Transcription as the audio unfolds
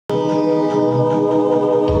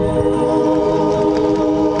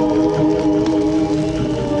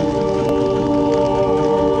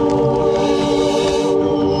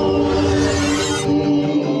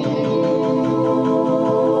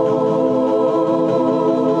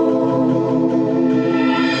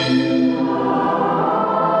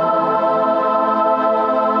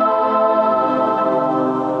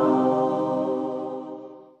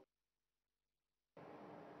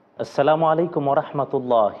আসসালামু আলাইকুম ওয়া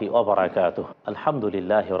রাহমাতুল্লাহি ওয়া বারাকাতুহু।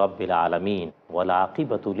 আলহামদুলিল্লাহি রাব্বিল আলামিন ওয়াল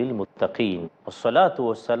আকিবাতু লিল মুত্তাকিন ওয়াসসালাতু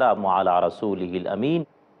ওয়াসসালামু আলা রাসূলিহিল আমিন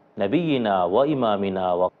নবিয়িনা ওয়া ইমামিনা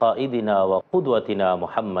ওয়া কাইদিনা ওয়া কুদওয়াতিনা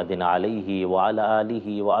মুহাম্মাদিন আলাইহি ওয়া আলা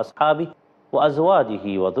আলিহি ওয়া আসহাবিহি ওয়া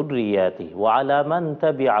আজওয়াজিহি ওয়া যুররিয়াতিহি ওয়া আলা মান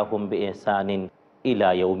তাবিআহুম বিইহসানিন ইলা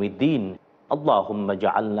ইয়াউমিদ্দিন। আল্লাহুম্মা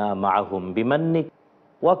জাআলনা মাআহুম বিমান্নিক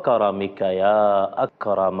ওয়া কারামিকা ইয়া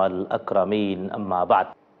আকরামাল আকরামিন। আম্মা বা'দ।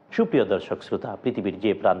 সুপ্রিয় দর্শক শ্রোতা, পৃথিবীর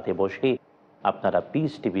যে প্রান্তে বসে আপনারা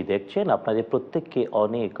পিস টিভি দেখছেন, আপনাদের প্রত্যেককে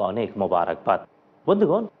অনেক অনেক মোবারকবাদ।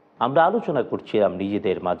 বন্ধুগণ, আমরা আলোচনা করছিলাম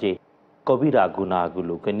নিজেদের মাঝে কবিরা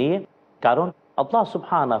গুনাহগুলোকে নিয়ে। কারণ আল্লাহ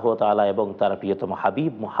সুবহানাহু ওয়া তাআলা এবং তার প্রিয়তম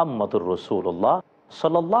হাবিব মুহাম্মদুর রাসূলুল্লাহ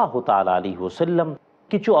সাল্লাল্লাহু তাআলা আলাইহি ওয়াসাল্লাম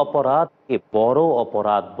কিছু অপরাধকে বড়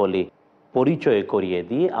অপরাধ বলে পরিচয় করিয়ে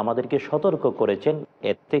দিয়ে আমাদেরকে সতর্ক করেছেন,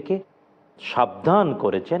 এর থেকে সাবধান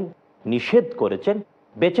করেছেন, নিষেধ করেছেন,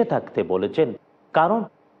 বেঁচে থাকতে বলেছেন। কারণ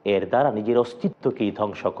এর দ্বারা নিজের অস্তিত্বকেই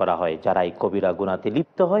ধ্বংস করা হয়। যারা এই কবিরা গুনাতে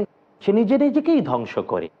লিপ্ত হয় সে নিজেকেই ধ্বংস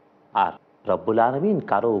করে। আর রব্বুল আলামিন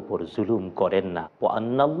কারো উপর জুলুম করেন না। ওয়া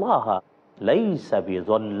আন্নাল্লাহা লাইসা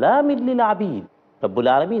বিযাল্লামিল লিল আবিদ। রব্বুল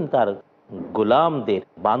আলামিন তার গোলামদের,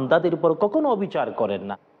 বান্দাদের উপর কখনো অবিচার করেন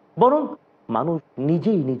না, বরং মানুষ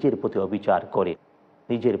নিজেই নিজের প্রতি অবিচার করে,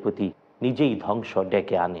 নিজের প্রতি নিজেই ধ্বংস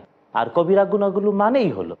ডেকে আনে। আর কবিরা গুনাহগুলো মানেই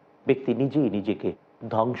হলো ব্যক্তি নিজেই নিজেকে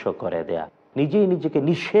ধ্বংস করে দেয়া, নিজেই নিজেকে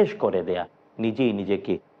নিঃশেষ করে দেয়া, নিজেই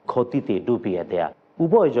নিজেকে ক্ষতিতে ডুবিয়ে দেয়া,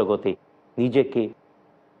 উভয় জগতে নিজেকে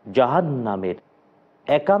জাহান্নামের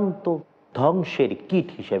একান্ত ধ্বংসের কীট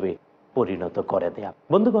হিসেবে পরিণত করে দেয়া।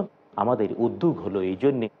 বন্ধুগণ, আমাদের উদ্যোগ হলো এই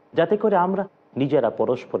জন্যে যাতে করে আমরা নিজেরা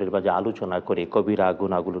পরস্পরের মাঝে আলোচনা করে কবিরা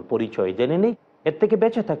গুনাহগুলোর পরিচয় জেনে নেই, এর থেকে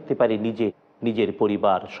বেঁচে থাকতে পারি, নিজের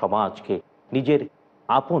পরিবার, সমাজকে, নিজের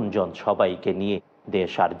আপনজন সবাইকে নিয়ে,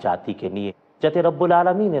 দেশ আর জাতিকে নিয়ে, যাতে রব্বুল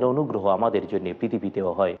আলামিনের অনুগ্রহ আমাদের জন্য পৃথিবীতেও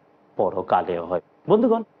হয়, পরকালেও হয়।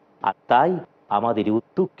 বন্ধুগণ, আর তাই আমাদের এই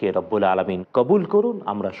উদ্যোগকে রব্বুল আলামিন কবুল করুন।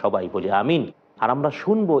 আমরা সবাই বলি আমিন। আর আমরা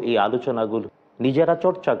শুনবো এই আলোচনাগুলো, নিজেরা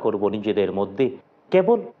চর্চা করব নিজেদের মধ্যে,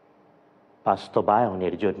 কেবল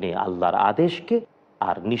বাস্তবায়নের জন্যে, আল্লাহর আদেশকে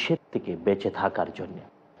আর নিষেধ থেকে বেঁচে থাকার জন্য।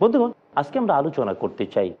 বন্ধুগণ, আজকে আমরা আলোচনা করতে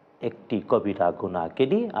চাই একটি কবিরা গুনাহকে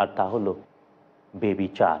নিয়ে, আর তা হলো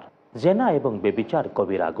বেবিচার। জেনা এবং বেবিচার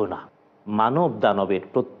কবিরা গুনাহ। মানব দানবের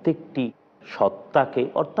প্রত্যেকটি সত্তাকে,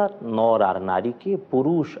 অর্থাৎ নর আর নারীকে,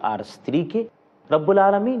 পুরুষ আর স্ত্রীকে রব্বুল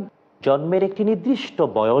আলামিন জন্মের একটি নির্দিষ্ট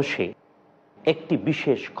বয়সে একটি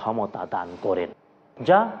বিশেষ ক্ষমতা দান করেন,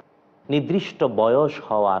 যা নির্দিষ্ট বয়স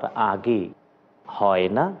হওয়ার আগে হয়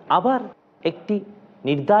না, আবার একটি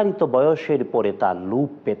নির্ধারিত বয়সের পরে তা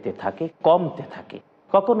লোপ পেতে থাকে, কমতে থাকে।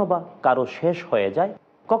 কখনো বা কারো শেষ হয়ে যায়,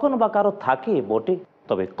 কখনো বা কারো থাকে বটে,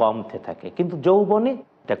 তবে কমতে থাকে। কিন্তু যৌবনে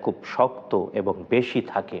এটা খুব শক্ত এবং বেশি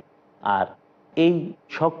থাকে। আর এই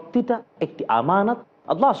শক্তিটা একটি আমানত।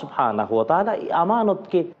 আল্লাহ সুবহানাহু ওয়া তাআলা এই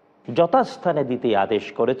আমানতকে যথাস্থানে দিতে আদেশ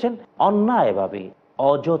করেছেন। অন্যায়ভাবে,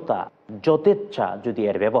 অযথা, যথেচ্ছা যদি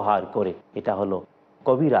এর ব্যবহার করে, এটা হলো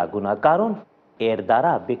কবিরা গুনাহ। কারণ এর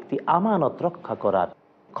দ্বারা ব্যক্তি আমানত রক্ষা করার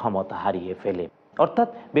ক্ষমতা হারিয়ে ফেলে, অর্থাৎ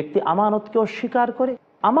ব্যক্তি আমানতকে অস্বীকার করে,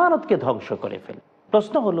 আমানতকে ধ্বংস করে ফেলে।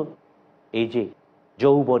 প্রশ্ন হলো, এই যে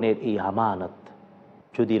যৌবনের এই আমানত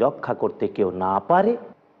যদি রক্ষা করতে কেউ না পারে,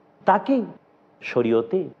 তাকেই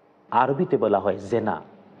শরীয়তে আরবিতে বলা হয় জেনা,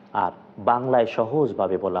 আর বাংলায়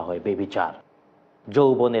সহজভাবে বলা হয় বেবিচার।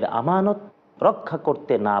 যৌবনের আমানত রক্ষা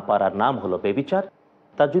করতে না পারার নাম হলো বেবিচার।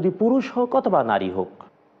 তা যদি পুরুষ হোক অথবা নারী হোক,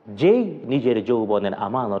 যেই নিজের যৌবনের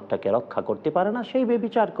আমানতটাকে রক্ষা করতে পারে না, সেই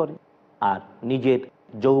বেবিচার করে। আর নিজের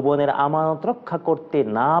যৌবনের আমানত রক্ষা করতে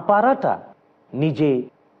না পারাটা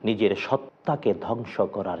নিজের সত্তাকে ধ্বংস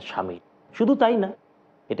করার শামিল। শুধু তাই না,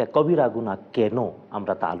 এটা কবিরা গুনাহ কেন,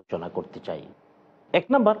 আমরা তা আলোচনা করতে চাই। এক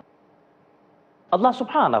নম্বর, আল্লাহ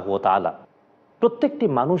সুবহানাহু ওয়া তাআলা প্রত্যেকটি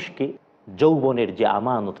মানুষকে যৌবনের যে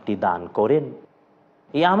আমানতটি দান করেন,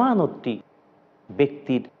 এই আমানতটি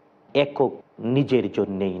ব্যক্তির একক নিজের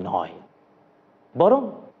জন্যেই নয়, বরং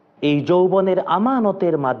এই যৌবনের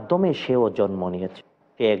আমানতের মাধ্যমে সেও জন্ম নিয়েছে।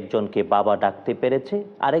 সে একজনকে বাবা ডাকতে পেরেছে,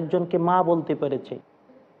 আরেকজনকে মা বলতে পেরেছে।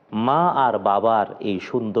 মা আর বাবার এই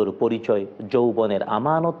সুন্দর পরিচয় যৌবনের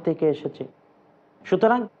আমানত থেকে এসেছে।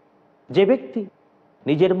 সুতরাং যে ব্যক্তি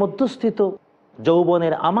নিজের মধ্যস্থিত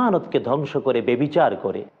যৌবনের আমানতকে ধ্বংস করে বেবিচার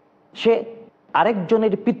করে, সে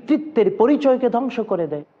আরেকজনের পিতৃত্বের পরিচয়কে ধ্বংস করে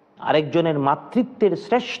দেয়, আরেকজনের মাতৃত্বের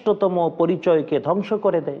শ্রেষ্ঠতম পরিচয়কে ধ্বংস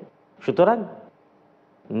করে দেয়। সুতরাং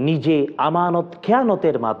নিজে আমানত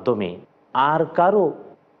খেয়ানতের মাধ্যমে আর কারো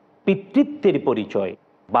পিতৃত্বের পরিচয়,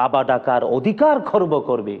 বাবা ডাকার অধিকার খর্ব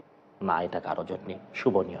করবে না, এটা কারো জন্য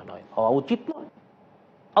শুভনীয় নয়, হওয়া উচিত নয়।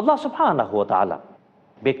 আল্লাহ সুবহানাহু ওয়া তাআলা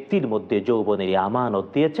ব্যক্তির মধ্যে যৌবনের আমানত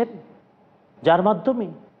দিয়েছেন, যার মাধ্যমে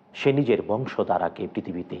সে নিজের বংশধারাকে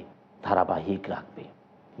পৃথিবীতে ধারাবাহিক রাখবে,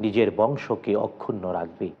 নিজের বংশকে অক্ষুণ্ণ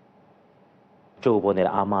রাখবে যৌবনের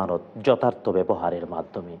আমানত যথার্থ ব্যবহারের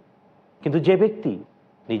মাধ্যমে। কিন্তু যে ব্যক্তি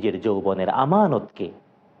নিজের যৌবনের আমানতকে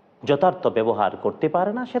যথার্থ ব্যবহার করতে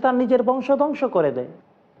পারে না, সে তার নিজের বংশ ধ্বংস করে দেয়।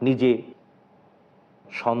 নিজে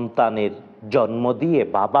সন্তানের জন্ম দিয়ে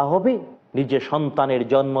বাবা হবে, নিজে সন্তানের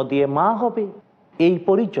জন্ম দিয়ে মা হবে, এই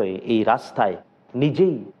পরিচয়ে এই রাস্তায়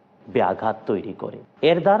নিজেই ব্যাঘাত তৈরি করে,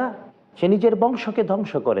 এর দ্বারা সে নিজের বংশকে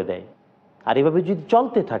ধ্বংস করে দেয়। আর এভাবে যদি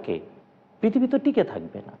চলতে থাকে, পৃথিবী তো টিকে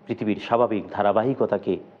থাকবে না। পৃথিবীর স্বাভাবিক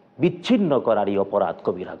ধারাবাহিকতাকে বিচ্ছিন্ন করারই অপরাধ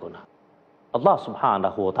কবিরা গুনাহ। আল্লাহ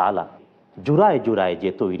সুবহানাহু ওয়া তাআলা জুড়ায় জুড়ায় যে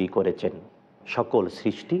তৈরি করেছেন সকল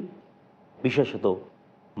সৃষ্টি, বিশেষত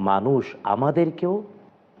মানুষ আমাদেরকেও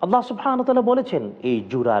আল্লাহ সুবহানাহু ওয়া তাআলা বলেছেন এই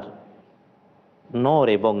জুড়ার নর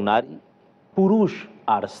এবং নারী, পুরুষ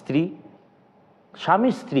আর স্ত্রী,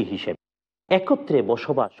 স্বামী স্ত্রী হিসেবে একত্রে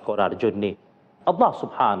বসবাস করার জন্যে আল্লাহ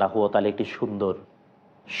সুবহানাহু ওয়া তাআলা একটি সুন্দর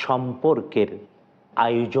সম্পর্কের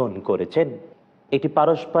আয়োজন করেছেন। এটি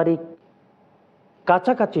পারস্পরিক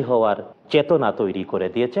কাছাকাছি হওয়ার চেতনা তৈরি করে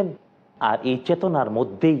দিয়েছেন। আর এই চেতনার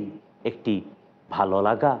মধ্যেই একটি ভালো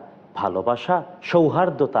লাগা, ভালোবাসা,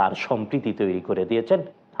 সৌহার্দ্যতা আর সম্প্রীতি তৈরি করে দিয়েছেন।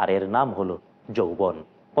 আর এর নাম হলো যৌবন।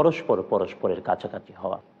 পরস্পরের কাছাকাছি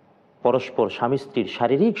হওয়া, পরস্পর স্বামী স্ত্রীর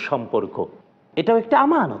শারীরিক সম্পর্ক, এটাও একটা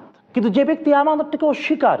আমানত। কিন্তু যে ব্যক্তি আমানতটাকে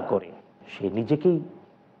অস্বীকার করে, সে নিজেকেই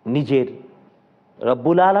নিজের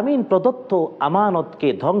রব্বুল আলামিন প্রদত্ত আমানতকে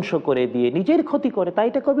ধ্বংস করে দিয়ে নিজের ক্ষতি করে, তাই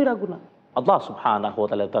এটা কবিরা গুনাহ। আল্লাহ সুবহানাহু ওয়া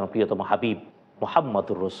তাআলা তার প্রিয়তম হাবিব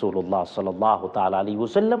মুহাম্মদুর রাসূলুল্লাহ সাল্লাল্লাহু তাআলা আলাইহি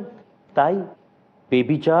ওয়াসাল্লাম তাই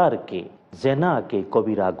বেবিচারকে, জিনাকে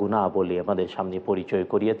কবিরা গুনাহ বলে আমাদের সামনে পরিচয়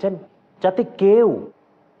করিয়েছেন, যাতে কেউ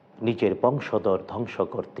নিজের বংশধর ধ্বংস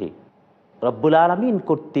করতে, রব্বুল আলামিন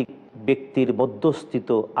কর্তৃক ব্যক্তির মধ্যস্থিত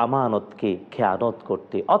আমানতকে খেয়ানত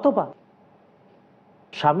করতে, অথবা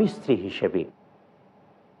স্বামী স্ত্রী হিসেবে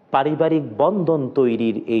পারিবারিক বন্ধন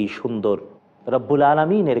তৈরির এই সুন্দর রব্বুল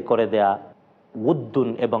আলামিনের করে দেয়া উদ্দুন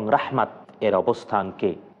এবং রাহমাত এর অবস্থানকে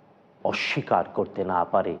অস্বীকার করতে না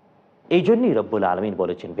পারে। এই জন্যই রব্বুল আলামিন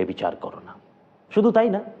বলেছেন বেবিচার করো না। শুধু তাই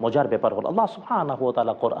না, মজার ব্যাপার হল আল্লাহ সুবহানাহু ওয়া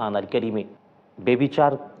তাআলা কোরআন আল কারীমে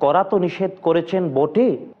বেবিচার করা তো নিষেধ করেছেন বটে,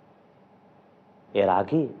 এর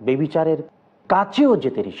আগে বেবিচারের কাছেও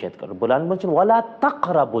যেতে নিষেধ করেন। রব্বুল আলামিন বলেছেন ওয়ালা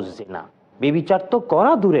তাকরাবুজ জিনা, বেবিচার তো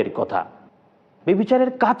করা দূরের কথা,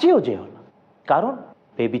 বেবিচারের কাছেও যেও না। কারণ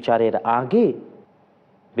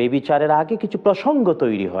বেবিচারের আগে কিছু প্রসঙ্গ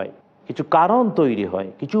তৈরি হয়, কিছু কারণ তৈরি হয়,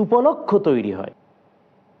 কিছু উপলক্ষ তৈরি হয়।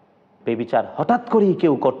 বেবিচার হঠাৎ করেই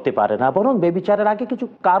কেউ করতে পারে না, বরং বেবিচারের আগে কিছু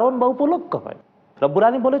কারণ বা উপলক্ষ হয়। রব্বুল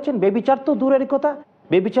আলামিন বলেছেন বেবিচার তো দূরের কথা,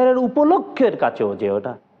 বেবিচারের উপলক্ষের কাছেও যেও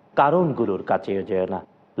না, কারণগুলোর কাছেও যেও না।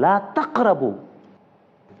 লা তাকরাবু,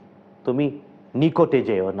 তুমি নিকটে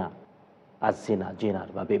যেও না আয-জিনা, জিনার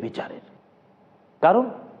বা বেবিচারের। কারণ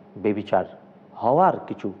বেবিচার হওয়ার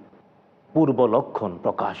কিছু পূর্ব লক্ষণ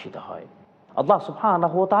প্রকাশিত হয়। আল্লাহ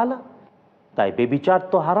সুবহানাহু ওয়া তাআলা তাই বেবিচার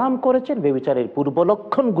তো হারাম করেছেন, বেবিচারের পূর্ব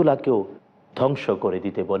লক্ষণগুলাকেও ধ্বংস করে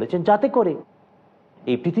দিতে বলেছেন, যাতে করে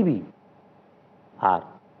এই পৃথিবী আর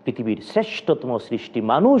পৃথিবীর শ্রেষ্ঠতম সৃষ্টি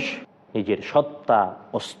মানুষ নিজের সত্তা,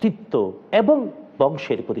 অস্তিত্ব এবং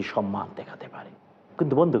বংশের প্রতি সম্মান দেখাতে পারে।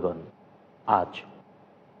 কিন্তু বন্ধুগণ, আজ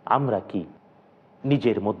আমরা কি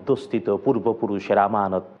নিজের মধ্যস্থিত পূর্বপুরুষের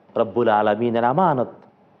আমানত, রব্বুল আলামিনের আমানত,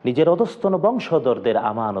 নিজের অধস্তন বংশধরদের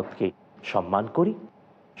আমানতকে সম্মান করি,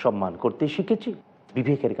 সম্মান করতে শিখেছি?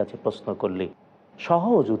 বিবেকের কাছে প্রশ্ন করলে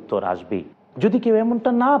সহজ উত্তর আসবে। যদি কেউ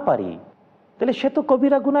এমনটা না পারি, তাহলে সে তো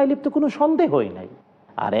কবিরা গুনাহে লিপ্ত, কোনো সন্দেহই নাই।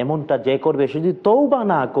 আর এমনটা যে করবে, সে যদি তওবা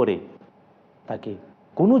না করে, তাকে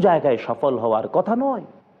কোনো জায়গায় সফল হওয়ার কথা নয়,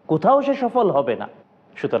 কোথাও সে সফল হবে না।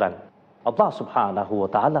 সুতরাং আল্লাহ সুবহানাহু ওয়া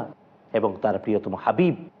তাআলা এবং তার প্রিয়তম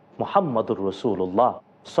হাবিব মুহাম্মদুর রাসূলুল্লাহ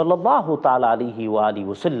সাল্লাল্লাহু তাআলা আলাইহি ওয়া আলিহি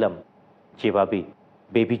ওয়াসাল্লাম যেভাবে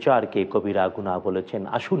বেবিচারকে কবিরা গুনাহ বলেছেন,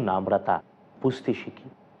 আসুন না আমরা তা বুঝতে শিখি,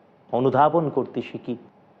 অনুধাবন করতে শিখি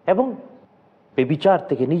এবং বেবিচার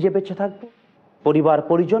থেকে নিজে বেঁচে থাকবো, পরিবার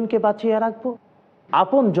পরিজনকে বাঁচিয়ে রাখবো,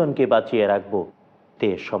 আপনজনকে বাঁচিয়ে রাখবো,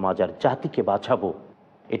 দেশ সমাজ আর জাতিকে বাঁচাবো।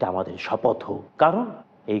 এটা আমাদের শপথ হোক। কারণ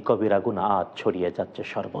এই কবিরা গুনাহ আজ ছড়িয়ে যাচ্ছে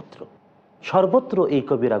সর্বত্র, সর্বত্র এই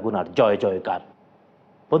কবিরা গুনার জয় জয়কার।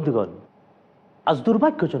 বন্ধুগণ, আজ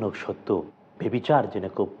দুর্ভাগ্যজনক সত্য, বেবিচার যেন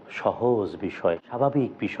খুব সহজ বিষয়,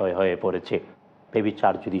 স্বাভাবিক বিষয় হয়ে পড়েছে।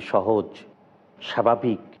 বেবিচার যদি সহজ,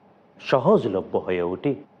 স্বাভাবিক, সহজলভ্য হয়ে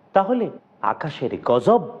ওঠে, তাহলে আকাশের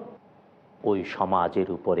গজব ওই সমাজের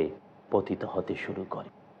উপরে পতিত হতে শুরু করে,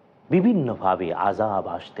 বিভিন্নভাবে আযাব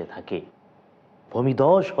আসতে থাকে,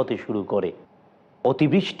 ভূমিধস হতে শুরু করে,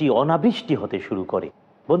 অতিবৃষ্টি অনাবৃষ্টি হতে শুরু করে।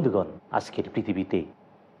 বন্ধুগণ, আজকের পৃথিবীতে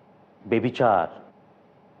বেবিচার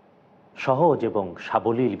সহজ এবং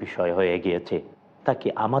সাবলীল বিষয় হয়ে গিয়েছে। তা কি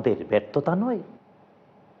আমাদের ব্যর্থতা নয়?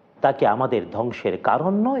 তা কি আমাদের ধ্বংসের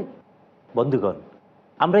কারণ নয়? বন্ধুগণ,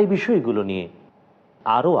 আমরা এই বিষয়গুলো নিয়ে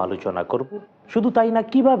আরও আলোচনা করব। শুধু তাই না,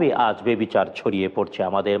 কিভাবে আজ বেবিচার ছড়িয়ে পড়ছে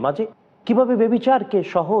আমাদের মাঝে, কিভাবে বেবিচারকে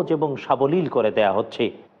সহজ এবং সাবলীল করে দেয়া হচ্ছে,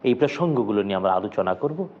 এই প্রসঙ্গগুলো নিয়ে আমরা আলোচনা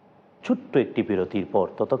করব ছোট্ট একটি বিরতির পর।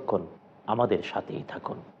 ততক্ষণ আমাদের সাথেই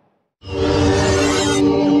থাকুন।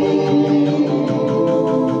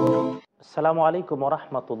 আসসালামু আলাইকুম ওয়া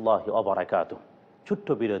রাহমাতুল্লাহি ওয়া বারাকাতুহু। ছোট্ট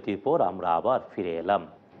বিরতির পর আমরা আবার ফিরে এলাম।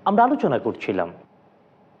 আমরা আলোচনা করছিলাম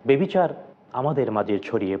বেবিচার আমাদের মাঝে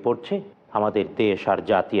ছড়িয়ে পড়ছে আমাদের দেশ আর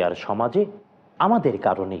জাতি আর সমাজে আমাদের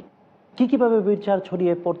কারণে। কিভাবে বেবিচার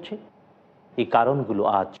ছড়িয়ে পড়ছে, এই কারণগুলো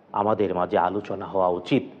আজ আমাদের মাঝে আলোচনা হওয়া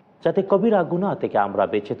উচিত, যাতে কবিরা গুনাহ থেকে আমরা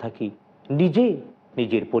বেঁচে থাকি, নিজে,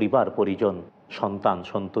 নিজের পরিবার পরিজন, সন্তান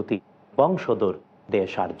সন্ততি, বংশধর,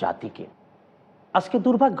 দেশ আর জাতিকে। আজকে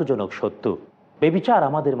দুর্ভাগ্যজনক সত্য, বেবিচার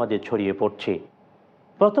আমাদের মাঝে ছড়িয়ে পড়ছে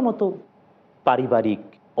প্রথমত পারিবারিক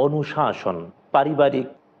অনুশাসন, পারিবারিক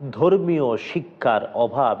ধর্মীয় শিক্ষার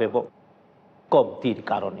অভাব এবং কমতির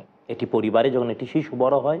কারণে। এটি পরিবারে যখন একটি শিশু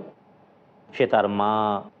বড় হয়, সে তার মা,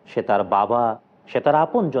 সে তার বাবা, সে তার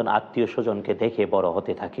আপনজন আত্মীয় স্বজনকে দেখে বড়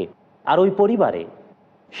হতে থাকে। আর ওই পরিবারে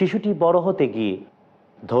শিশুটি বড় হতে গিয়ে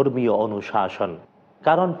ধর্মীয় অনুশাসন,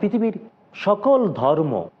 কারণ পৃথিবীর সকল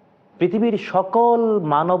ধর্ম, পৃথিবীর সকল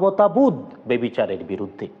মানবতাবোধ বেবিচারের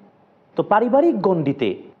বিরুদ্ধে। তো পারিবারিক গণ্ডিতে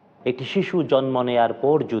একটি শিশু জন্ম নেয়ার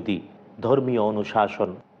পর যদি ধর্মীয় অনুশাসন,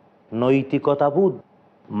 নৈতিকতাবোধ,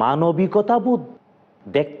 মানবিকতাবোধ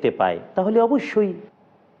দেখতে পায়, তাহলে অবশ্যই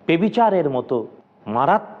বেবিচারের মতো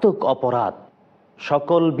মারাত্মক অপরাধ,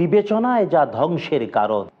 সকল বিবেচনায় যা ধ্বংসের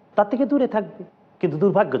কারণ, তা থেকে দূরে থাকবে। কিন্তু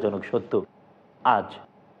দুর্ভাগ্যজনক সত্য, আজ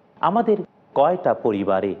আমাদের কয়টা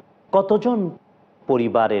পরিবারে, কতজন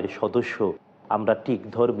পরিবারের সদস্য আমরা ঠিক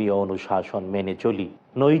ধর্মীয় অনুশাসন মেনে চলি,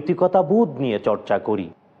 নৈতিকতাবোধ নিয়ে চর্চা করি,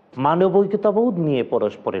 মানবিকতাবোধ নিয়ে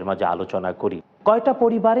পরস্পরের মাঝে আলোচনা করি? কয়টা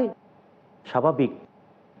পরিবারে স্বাভাবিক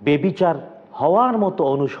বেবিচার হওয়ার মতো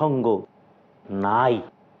অনুষঙ্গ নাই?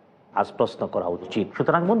 আজ প্রশ্ন করা উচিত।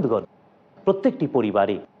 সুতরাং বন্ধুগণ, প্রত্যেকটি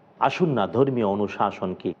পরিবারে আসুন না ধর্মীয়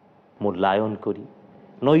অনুশাসনকে মূল্যায়ন করি,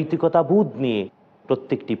 নৈতিকতাবোধ নিয়ে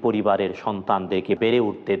প্রত্যেকটি পরিবারের সন্তানদেরকে বেড়ে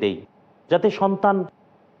উঠতে দেই, যাতে সন্তান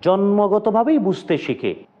জন্মগতভাবেই বুঝতে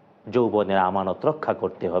শিখে যৌবনের আমানত রক্ষা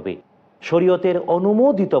করতে হবে শরীয়তের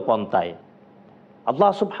অনুমোদিত পন্থায়।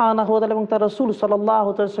 আল্লাহ সুবহানাহু ওয়া তাআলা এবং তার রাসূল সাল্লাল্লাহু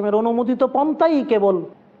আলাইহি ওয়াসাল্লামের অনুমোদিত পন্থাই কেবল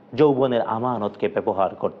যৌবনের আমানতকে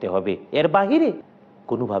ব্যবহার করতে হবে। এর বাহিরে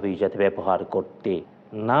কোনোভাবেই যাতে ব্যবহার করতে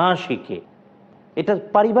না শিখে, এটা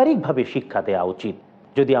পারিবারিকভাবে শিক্ষা দেওয়া উচিত।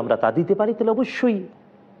 যদি আমরা তা দিতে পারি, তাহলে অবশ্যই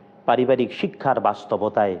পারিবারিক শিক্ষার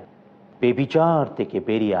বাস্তবতায় বেবিচার থেকে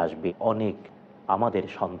বেরিয়ে আসবে অনেক আমাদের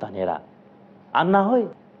সন্তানেরা। আর না হয়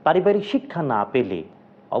পারিবারিক শিক্ষা না পেলে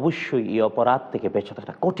অবশ্যই এই অপরাধ থেকে বেঁচে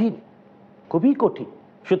থাকাটা কঠিন, খুবই কঠিন।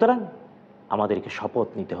 সুতরাং আমাদেরকে শপথ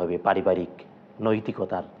নিতে হবে পারিবারিক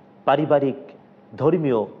নৈতিকতার, পারিবারিক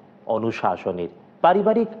ধর্মীয় অনুশাসনের,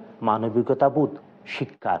 পারিবারিক মানবিকতাবোধ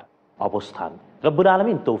শিক্ষার অবস্থান। রব্বুল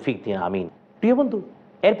আলামিন তৌফিক দিন, আমিন। প্রিয় বন্ধু,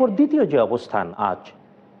 এরপর দ্বিতীয় যে অবস্থান আজ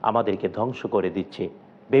আমাদেরকে ধ্বংস করে দিচ্ছে,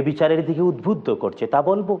 বেবিচারের দিকে উদ্বুদ্ধ করছে, তা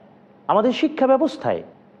বলবো আমাদের শিক্ষা ব্যবস্থায়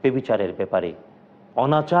বেবিচারের ব্যাপারে,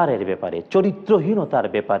 অনাচারের ব্যাপারে, চরিত্রহীনতার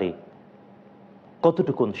ব্যাপারে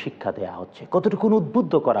কতটুকুন শিক্ষা দেয়া হচ্ছে, কতটুকুন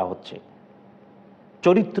উদ্বুদ্ধ করা হচ্ছে,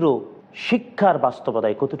 চরিত্র শিক্ষার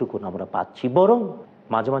বাস্তবতায় কতটুকুন আমরা পাচ্ছি। বরং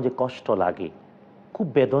মাঝে মাঝে কষ্ট লাগে, খুব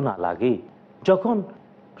বেদনা লাগে যখন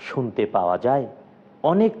শুনতে পাওয়া যায়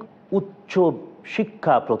অনেক উচ্চ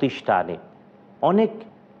শিক্ষা প্রতিষ্ঠানে, অনেক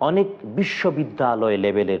অনেক বিশ্ববিদ্যালয়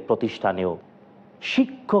লেভেলের প্রতিষ্ঠানেও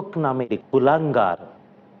শিক্ষক নামের কুলাঙ্গার,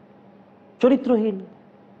 চরিত্রহীন,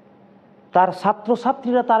 তার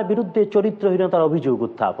ছাত্রছাত্রীরা তার বিরুদ্ধে চরিত্রহীনতার অভিযোগ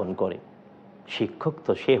উত্থাপন করে। শিক্ষক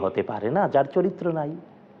তো সে হতে পারে না যার চরিত্র নাই।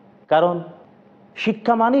 কারণ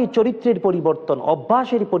শিক্ষা মানেই চরিত্রের পরিবর্তন,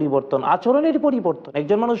 অভ্যাসের পরিবর্তন, আচরণের পরিবর্তন।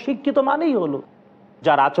 একজন মানুষ শিক্ষিত মানেই হলো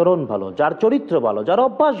যার আচরণ ভালো, যার চরিত্র ভালো, যার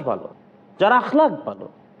অভ্যাস ভালো, যার আখলাক ভালো।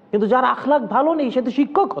 কিন্তু যার আখলাক ভালো নেই, সে তো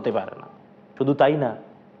শিক্ষক হতে পারে না। শুধু তাই না,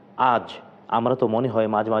 আজ আমরা তো মনে হয়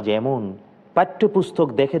মাঝে মাঝে এমন পাঠ্যপুস্তক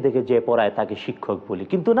দেখে দেখে যে পড়ায় তাকে শিক্ষক বলি,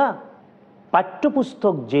 কিন্তু না,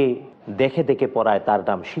 পাঠ্যপুস্তক যে দেখে দেখে পড়ায় তার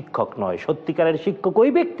নাম শিক্ষক নয়। সত্যিকারের শিক্ষক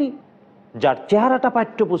ওই ব্যক্তি যার চেহারাটা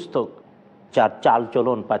পাঠ্যপুস্তক, যার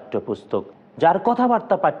চালচলন পাঠ্যপুস্তক, যার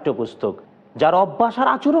কথাবার্তা পাঠ্যপুস্তক, যার অভ্যাস আর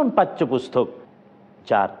আচরণ পাঠ্যপুস্তক,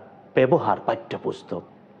 যার ব্যবহার পাঠ্যপুস্তক,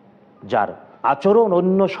 যার আচরণ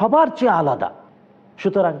অন্য সবার চেয়ে আলাদা।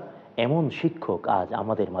 সুতরাং এমন শিক্ষক আজ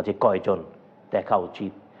আমাদের মাঝে কয়জন দেখা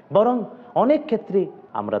উচিত। বরং অনেক ক্ষেত্রে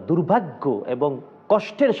আমরা দুর্ভাগ্য এবং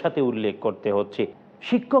কষ্টের সাথে উল্লেখ করতে হচ্ছে,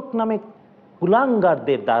 শিক্ষক নামে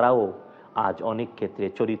কুলাঙ্গারদের দ্বারাও আজ অনেক ক্ষেত্রে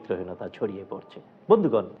চরিত্রহীনতা ছড়িয়ে পড়ছে।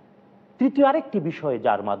 বন্ধুগণ, তৃতীয় আরেকটি বিষয়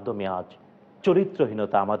যার মাধ্যমে আজ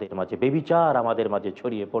চরিত্রহীনতা আমাদের মাঝে, বেবিচার আমাদের মাঝে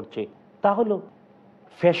ছড়িয়ে পড়ছে, তা হলো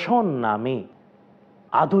ফ্যাশন নামে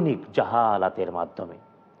আধুনিক জাহালাতের মাধ্যমে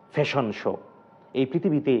ফ্যাশন শো। এই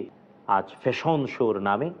পৃথিবীতে আজ ফ্যাশন শোর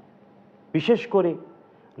নামে বিশেষ করে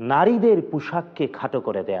নারীদের পোশাককে খাটো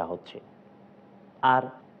করে দেয়া হচ্ছে। আর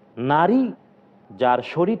নারী যার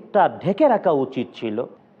শরীরটা ঢেকে রাখা উচিত ছিল,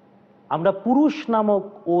 আমরা পুরুষ নামক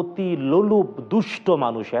অতি লোলুপ দুষ্ট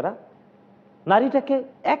মানুষেরা নারীটাকে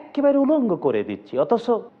একেবারে উলঙ্গ করে দিচ্ছি, অথচ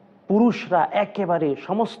পুরুষরা একেবারে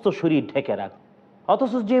সমস্ত শরীর ঢেকে রাখ।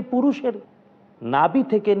 অথচ যে পুরুষের নাভি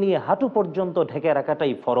থেকে নিয়ে হাঁটু পর্যন্ত ঢেকে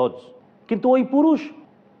রাখাটাই ফরজ, কিন্তু ওই পুরুষ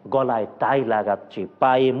গলায় টাই লাগাচ্ছে,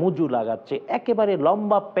 পায়ে মুজু লাগাচ্ছে, একেবারে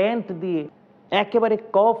লম্বা প্যান্ট দিয়ে, একেবারে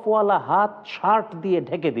কফওয়ালা হাত শার্ট দিয়ে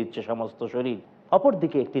ঢেকে দিচ্ছে সমস্ত শরীর।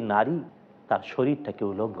 অপরদিকে একটি নারী তার শরীরটাকে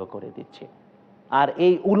উলঙ্গ করে দিচ্ছে। আর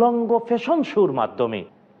এই উলঙ্গ ফ্যাশন শোর মাধ্যমে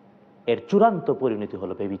এর চূড়ান্ত পরিণতি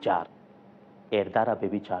হলো বেবিচার। এর দ্বারা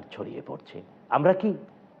বেবিচার ছড়িয়ে পড়ছে। আমরা কি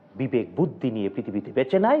বিবেক বুদ্ধি নিয়ে পৃথিবীতে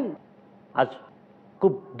বেঁচে নাই? আজ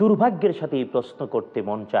খুব দুর্ভাগ্যের সাথে এই প্রশ্ন করতে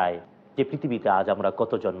মন চায় যে পৃথিবীতে আজ আমরা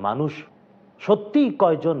কতজন মানুষ, সত্যি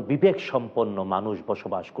কয়জন বিবেক সম্পন্ন মানুষ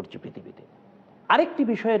বসবাস করছে পৃথিবীতে। আরেকটি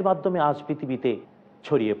বিষয়ের মাধ্যমে আজ পৃথিবীতে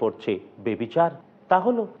ছড়িয়ে পড়ছে বেবিচার, তা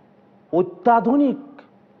হলো অত্যাধুনিক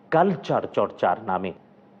কালচার চর্চার নামে,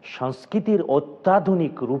 সংস্কৃতির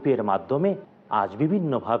অত্যাধুনিক রূপের মাধ্যমে আজ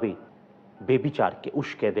বিভিন্নভাবে বেবিচারকে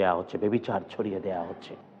উস্কে দেয়া হচ্ছে, বেবিচার ছড়িয়ে দেয়া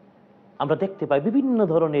হচ্ছে। আমরা দেখতে পাই বিভিন্ন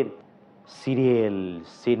ধরনের সিরিয়াল,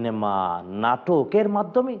 সিনেমা, নাটকের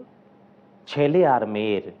মাধ্যমে ছেলে আর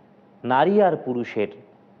মেয়ের, নারী আর পুরুষের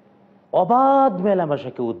অবাধ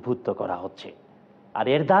মেলামেশাকে উদ্বুদ্ধ করা হচ্ছে। আর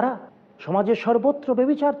এর দ্বারা সমাজের সর্বত্র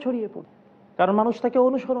বেবিচার ছড়িয়ে পড়ে, কারণ মানুষ তাকে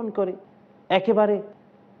অনুসরণ করে। একেবারে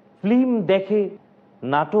ফিল্ম দেখে,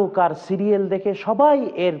 নাটক আর সিরিয়াল দেখে সবাই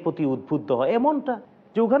এর প্রতি উদ্বুদ্ধ হয়, এমনটা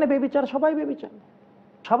যে ওখানে বেবিচার, সবাই বেবিচার,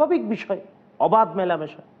 স্বাভাবিক বিষয়, অবাধ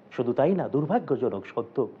মেলামেশা। শুধু তাই না, দুর্ভাগ্যজনক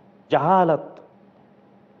সত্য, জাহালাত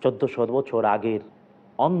 1400 বছর আগের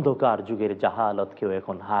অন্ধকার যুগের জাহালাতকেও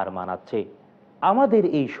এখন হার মানাচ্ছে। আমাদের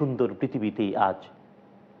এই সুন্দর পৃথিবীতেই আজ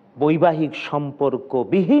বৈবাহিক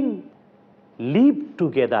সম্পর্কবিহীন লিভ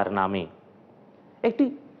টুগেদার নামে একটি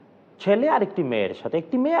ছেলে আরেকটি মেয়ের সাথে,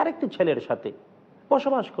 একটি মেয়ে আরেকটি ছেলের সাথে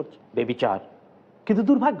বসবাস করছে, বেবিচার। কিন্তু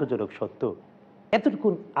দুর্ভাগ্যজনক সত্য, এতটুকু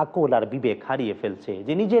আকল আর বিবেক হারিয়ে ফেলছে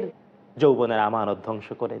যে নিজের যৌবনের আমানত ধ্বংস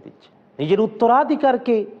করে দিচ্ছে, নিজের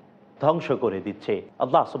উত্তরাধিকারকে ধ্বংস করে দিচ্ছে।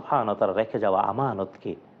 আল্লাহ সুবহানাহু ওয়া তাআলা রেখে যাওয়া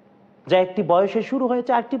আমানতকে, যা একটি বয়সে শুরু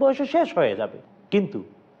হয়েছে আরেকটি বয়সে শেষ হয়ে যাবে, কিন্তু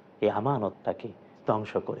এই আমানতটাকে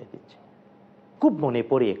ধ্বংস করে দিচ্ছে। খুব মনে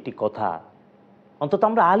পড়ে একটি কথা, অন্তত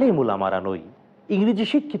আমরা আলেম উলামারা নই, ইংরেজি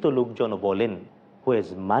শিক্ষিত লোকজন বলেন, হোয়েজ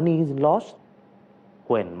money is lost,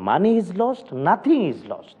 when money is lost nothing is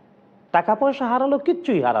lost. টাকা পয়সা হারালো,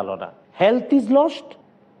 কিচ্ছুই হারালো না। Health is lost,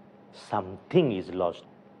 something is lost.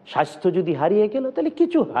 স্বাস্থ্য যদি হারিয়ে গেল তাহলে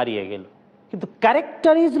কিছু হারিয়ে গেল। কিন্তু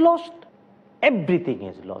character is lost, everything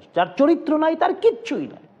is lost. যার চরিত্র নাই তার কিচ্ছুই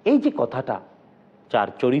নাই। এই যে কথাটা, যার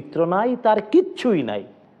চরিত্র নাই তার কিচ্ছুই নাই,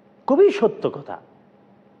 খুবই সত্য কথা।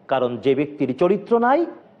 কারণ যে ব্যক্তির চরিত্র নাই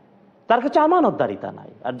তার কাছে আমানতদারিতা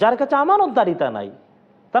নাই, আর যার কাছে আমানতদারিতা নাই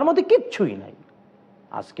তার মধ্যে কিচ্ছুই নাই।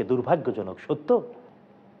 আজকে দুর্ভাগ্যজনক সত্য,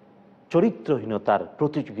 চরিত্রহীনতার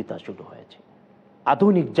প্রতিযোগিতা শুরু হয়েছে।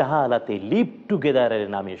 আধুনিক জাহালাতে লিভ টুগেদারের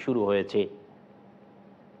নামে শুরু হয়েছে,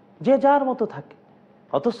 যে যার মতো থাকে।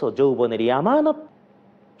 অথচ যৌবনের আমানত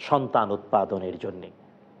সন্তান উৎপাদনের জন্য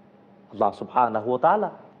আল্লাহ সুবহানাহু ওয়া তাআলা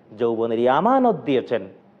যৌবনের আমানত দিয়েছেন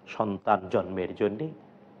সন্তান জন্মের জন্য,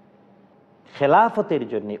 খেলাফতের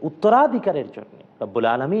জন্য, উত্তরাধিকারের জন্য। রব্বুল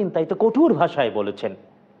আলামিন তাই তো কঠোর ভাষায় বলেছেন,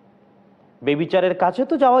 বেবিচারের কাছে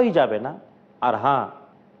তো যাওয়াই যাবে না। আর হ্যাঁ,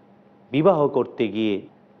 বিবাহ করতে গিয়ে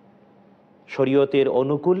শরীয়তের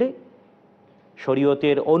অনুকূলে,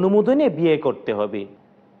 শরীয়তের অনুমোদনে বিয়ে করতে হবে।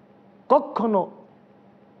 কখনো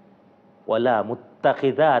ওয়ালা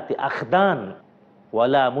মুত্তাখিদাতি আখদান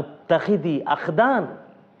ওয়ালা মুত্তাখিদি আখদান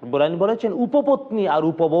বলেছেন, উপপত্নী আর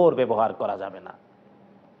উপবর ব্যবহার করা যাবে না।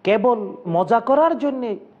 কেবল মজা করার জন্য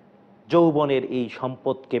যৌবনের এই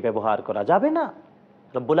সম্পদকে ব্যবহার করা যাবে না।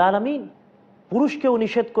 রব্বুল আলামিন পুরুষকেও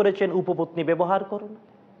নিষেধ করেছেন উপপত্নী ব্যবহার করো না,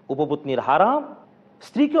 উপপত্নীর হারাম।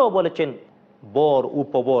 স্ত্রীকেও বলেছেন বর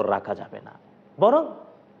উপবর রাখা যাবে না। বরং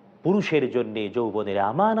পুরুষের জন্য যৌবনের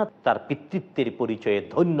আমানত তার পিতৃত্বের পরিচয়ে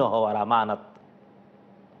ধন্য হওয়ার আমানত,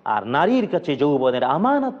 আর নারীর কাছে যৌবনের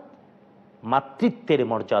আমানত মাতৃত্বের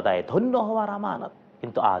মর্যাদায় ধন্য হওয়ার আমানত।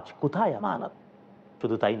 কিন্তু আজ কোথায় আমানত?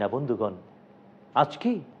 শুধু তাই না বন্ধুগণ,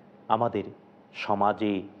 আজকে আমাদের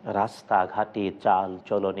সমাজে, রাস্তাঘাটে, চাল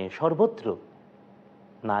চলনে সর্বত্র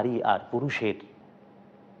নারী আর পুরুষের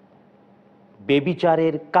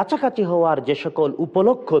বেবিচারের কাছাকাছি হওয়ার যে সকল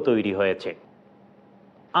উপলক্ষ তৈরি হয়েছে,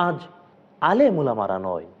 আজ আলেম উলামারা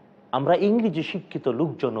নয়, আমরা ইংরেজি শিক্ষিত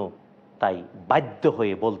লোকজনও তাই বাধ্য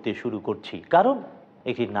হয়ে বলতে শুরু করছি, কারণ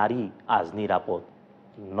একটি নারী আজ নিরাপদ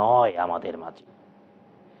নয় আমাদের মাঝে।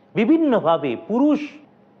 বিভিন্নভাবে পুরুষ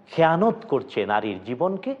খেয়ানত করছে নারীর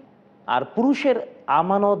জীবনকে, আর পুরুষের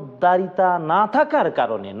আমানতদারিতা না থাকার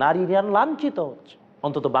কারণে নারীরা লাঞ্ছিত হচ্ছে।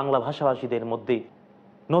 অন্তত বাংলা ভাষাভাষীদের মধ্যে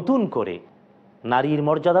নতুন করে নারীর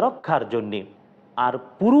মর্যাদা রক্ষার জন্যে আর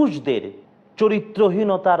পুরুষদের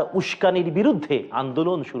চরিত্রহীনতার উস্কানির বিরুদ্ধে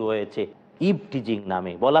আন্দোলন শুরু হয়েছে। ইভটিজিং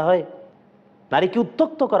নামে বলা হয়, নারীকে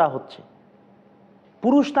উত্ত্যক্ত করা হচ্ছে,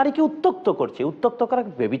 পুরুষ নারীকে উত্ত্যক্ত করছে। উত্ত্যক্ত করা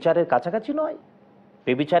ব্যভিচারের কাছাকাছি নয়,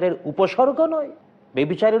 ব্যভিচারের উপসর্গ নয়,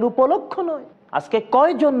 ব্যভিচারের উপলক্ষ নয়। আজকে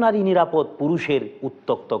কয়জন নারী নিরাপদ পুরুষের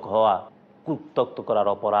উত্ত্যক্ত হওয়া, উত্ত্যক্ত করার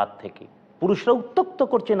অপরাধ থেকে? পুরুষরা উত্ত্যক্ত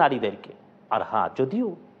করছে নারীদেরকে। আর হ্যাঁ, যদিও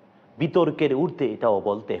বিতর্কের ঊর্ধ্বে এটাও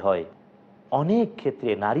বলতে হয়, অনেক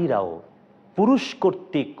ক্ষেত্রে নারীরাও পুরুষ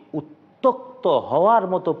কর্তৃক উত্ত্যক্ত হওয়ার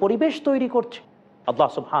মতো পরিবেশ তৈরি করছে। আল্লাহ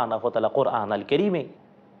সুবহানাহু ওয়া তাআলা কোরআন আল কারীমে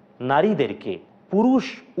নারীদেরকে পুরুষ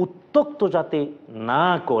উত্ত্যক্ত যাতে না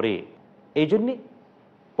করে এই জন্যে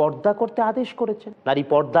পর্দা করতে আদেশ করেছেন। নারী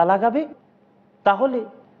পর্দা লাগাবে, তাহলে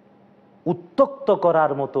উত্ত্যক্ত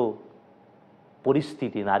করার মতো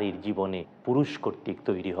পরিস্থিতি নারীর জীবনে পুরুষ কর্তৃক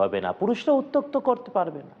তৈরি হবে না, পুরুষরা উত্ত্যক্ত করতে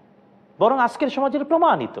পারবে না। বরং আজকের সমাজের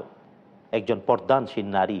প্রমাণিত একজন পর্দানশীল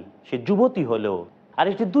নারী, সে যুবতী হলেও আর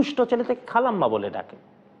একটি দুষ্ট ছেলেকে খালাম্মা বলে ডাকে।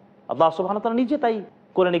 আল্লাহ সুবহানাহু ওয়া তাআলা নিজে তাই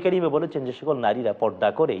কোরআনে কারীমে বলেছেন যে সকল নারীরা পর্দা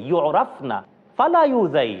করে ইউরাফনা ফালা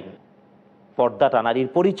ইউযাইন, পর্দাটা নারীর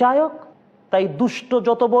পরিচায়ক, তাই দুষ্ট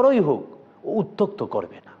যত বড়ই হোক উত্ত্যক্ত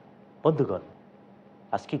করবে না। বন্ধুগণ,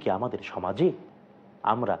 আজকে কি আমাদের সমাজে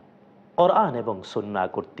আমরা কোরআন এবং সুন্নাহ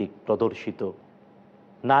কর্তৃক প্রদর্শিত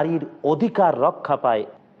নারীর অধিকার রক্ষা পায়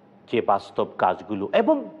যে বাস্তব কাজগুলো,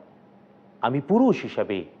 এবং আমি পুরুষ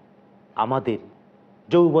হিসাবে আমাদের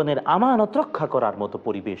যৌবনের আমানত রক্ষা করার মতো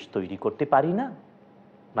পরিবেশ তৈরি করতে পারি না?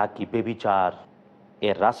 নাকি বেবিচার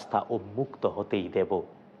এর রাস্তা উন্মুক্ত হতেই দেব,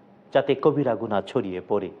 যাতে কবিরা গুনাহ ছড়িয়ে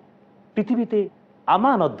পড়ে পৃথিবীতে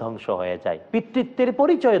আমানত ধ্বংস হয়ে যায়, পিতৃত্বের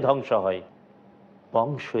পরিচয় ধ্বংস হয়,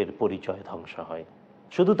 বংশের পরিচয় ধ্বংস হয়?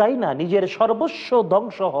 শুধু তাই না, নিজের সর্বস্ব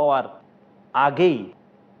ধ্বংস হওয়ার আগেই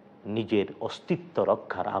নিজের অস্তিত্ব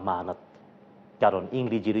রক্ষার আমানত। কারণ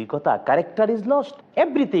ইংরেজির ওই কথা, character is lost,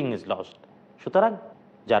 everything is lost. সুতরাং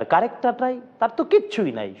যার ক্যারেক্টারটাই, তার তো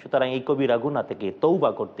কিচ্ছুই নাই। সুতরাং এই কবিরা গুনাহ থেকে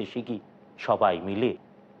তওবা করতে শিখি সবাই মিলে,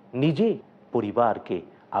 নিজে, পরিবারকে,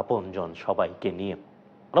 আপনজন সবাইকে নিয়ে।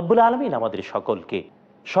 রব্বুল আলামিন আমাদের সকলকে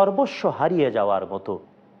সর্বস্ব হারিয়ে যাওয়ার মতো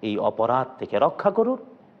এই অপরাধ থেকে রক্ষা করুন,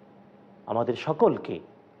 আমাদের সকলকে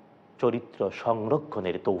চরিত্র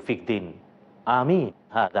সংরক্ষণের তৌফিক দিন। আমিন।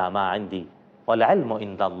 হাদা মা ইনদি ওয়াল ইলমু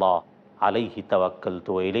ইনদাল্লাহ আলাইহি তাওয়াক্কালতু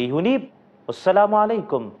ওয়া ইলাইহি উনীব। আসসালামু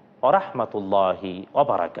আলাইকুম ওয়া রাহমাতুল্লাহি ওয়া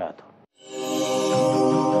বারাকাতুহু।